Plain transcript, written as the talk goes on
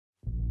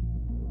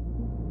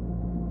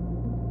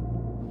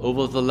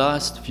Over the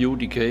last few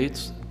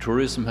decades,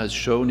 tourism has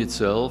shown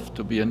itself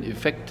to be an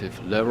effective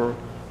lever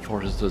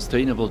for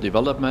sustainable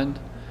development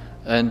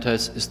and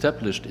has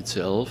established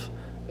itself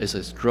as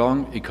a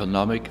strong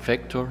economic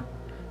factor,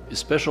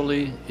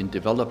 especially in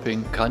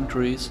developing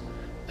countries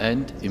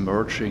and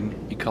emerging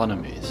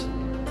economies.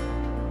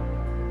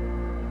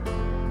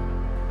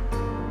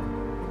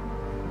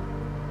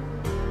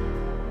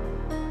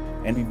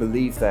 And we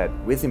believe that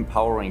with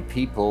empowering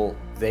people,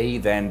 they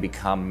then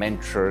become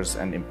mentors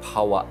and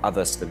empower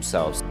others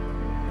themselves.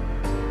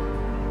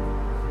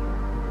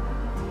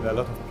 There are a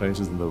lot of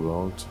places in the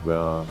world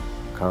where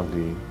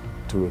currently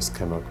tourists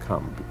cannot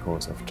come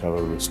because of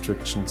travel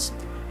restrictions.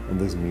 And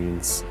this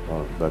means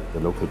that the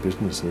local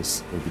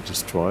businesses will be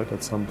destroyed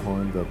at some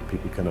point, that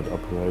people cannot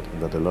operate,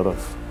 and that a lot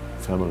of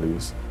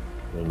families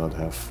will not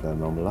have their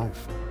normal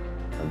life,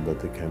 and that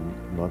they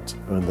cannot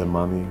earn their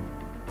money.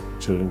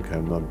 Children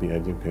cannot be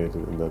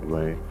educated in that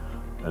way,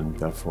 and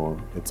therefore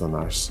it's on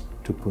us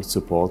to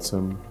support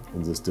them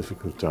in these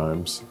difficult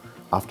times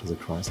after the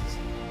crisis.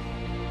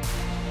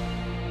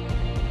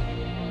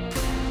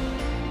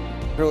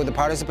 Through the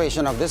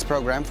participation of this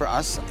program for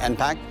us,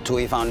 enpact,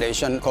 TUI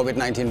Foundation,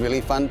 COVID-19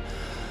 Relief Fund,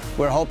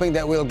 we're hoping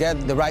that we'll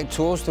get the right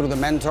tools through the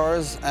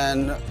mentors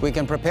and we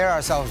can prepare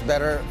ourselves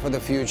better for the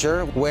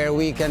future, where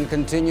we can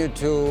continue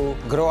to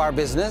grow our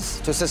business,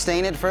 to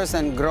sustain it first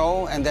and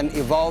grow and then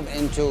evolve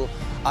into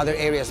other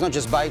areas, not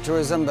just bike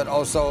tourism, but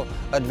also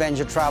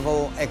adventure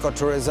travel,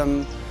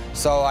 ecotourism.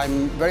 So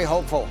I'm very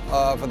hopeful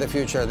for the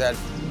future, that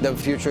the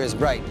future is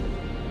bright.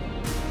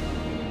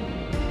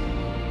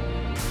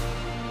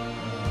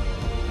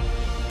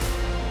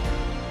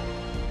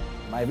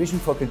 My vision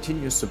for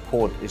continuous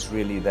support is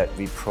really that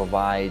we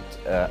provide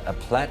a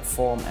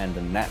platform and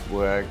a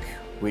network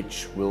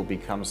which will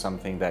become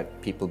something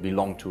that people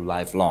belong to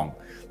lifelong.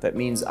 That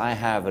means I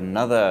have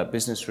another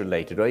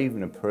business-related or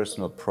even a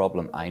personal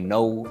problem. I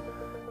know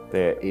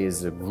there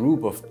is a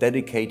group of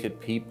dedicated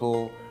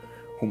people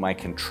whom I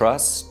can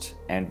trust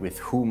and with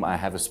whom I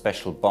have a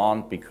special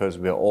bond, because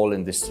we're all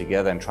in this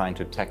together and trying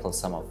to tackle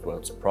some of the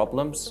world's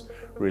problems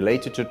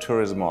related to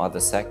tourism or other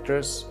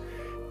sectors.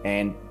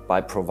 And by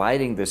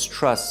providing this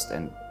trust,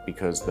 and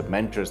because the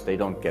mentors, they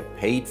don't get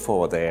paid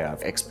for their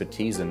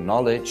expertise and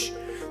knowledge,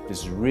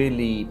 this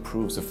really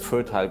proves a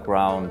fertile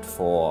ground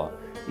for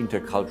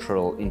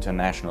intercultural,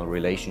 international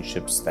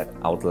relationships that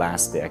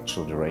outlast the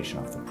actual duration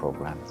of the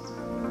program.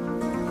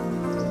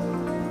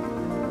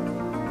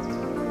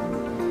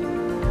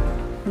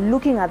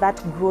 Looking at that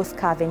growth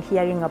curve and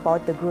hearing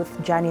about the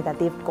growth journey that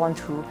they've gone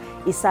through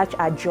is such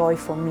a joy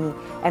for me.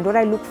 And what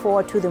I look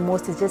forward to the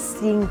most is just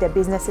seeing the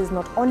businesses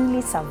not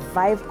only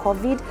survive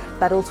COVID,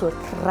 but also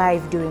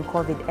thrive during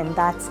COVID. And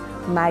that's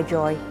my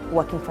joy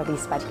working for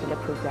this particular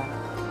program.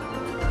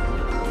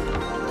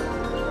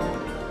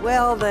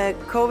 Well, the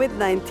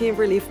COVID-19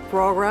 relief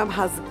program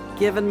has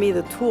given me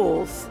the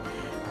tools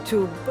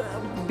to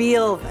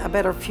build a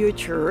better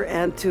future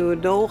and to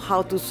know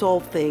how to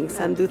solve things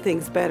and do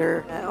things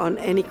better on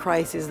any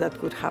crisis that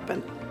could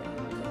happen.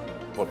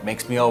 What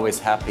makes me always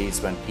happy is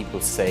when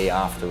people say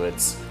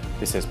afterwards,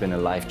 this has been a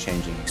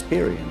life-changing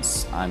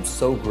experience. I'm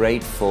so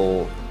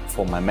grateful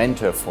for my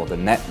mentor, for the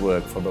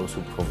network, for those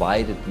who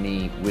provided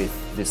me with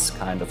this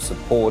kind of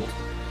support.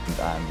 And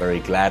I'm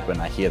very glad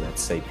when I hear that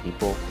say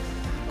people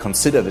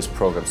consider this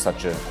program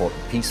such an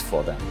important piece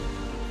for them.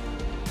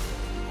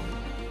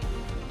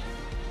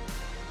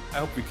 I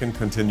hope we can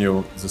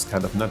continue this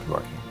kind of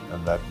networking,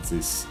 and that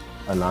this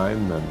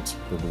alignment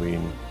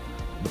between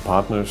the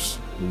partners,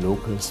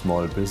 local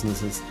small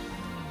businesses,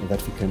 and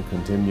that we can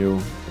continue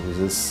with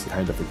this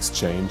kind of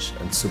exchange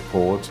and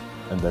support,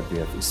 and that we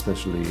have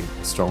especially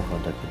strong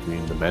contact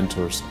between the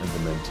mentors and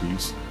the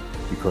mentees,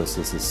 because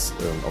this is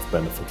of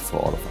benefit for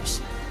all of us.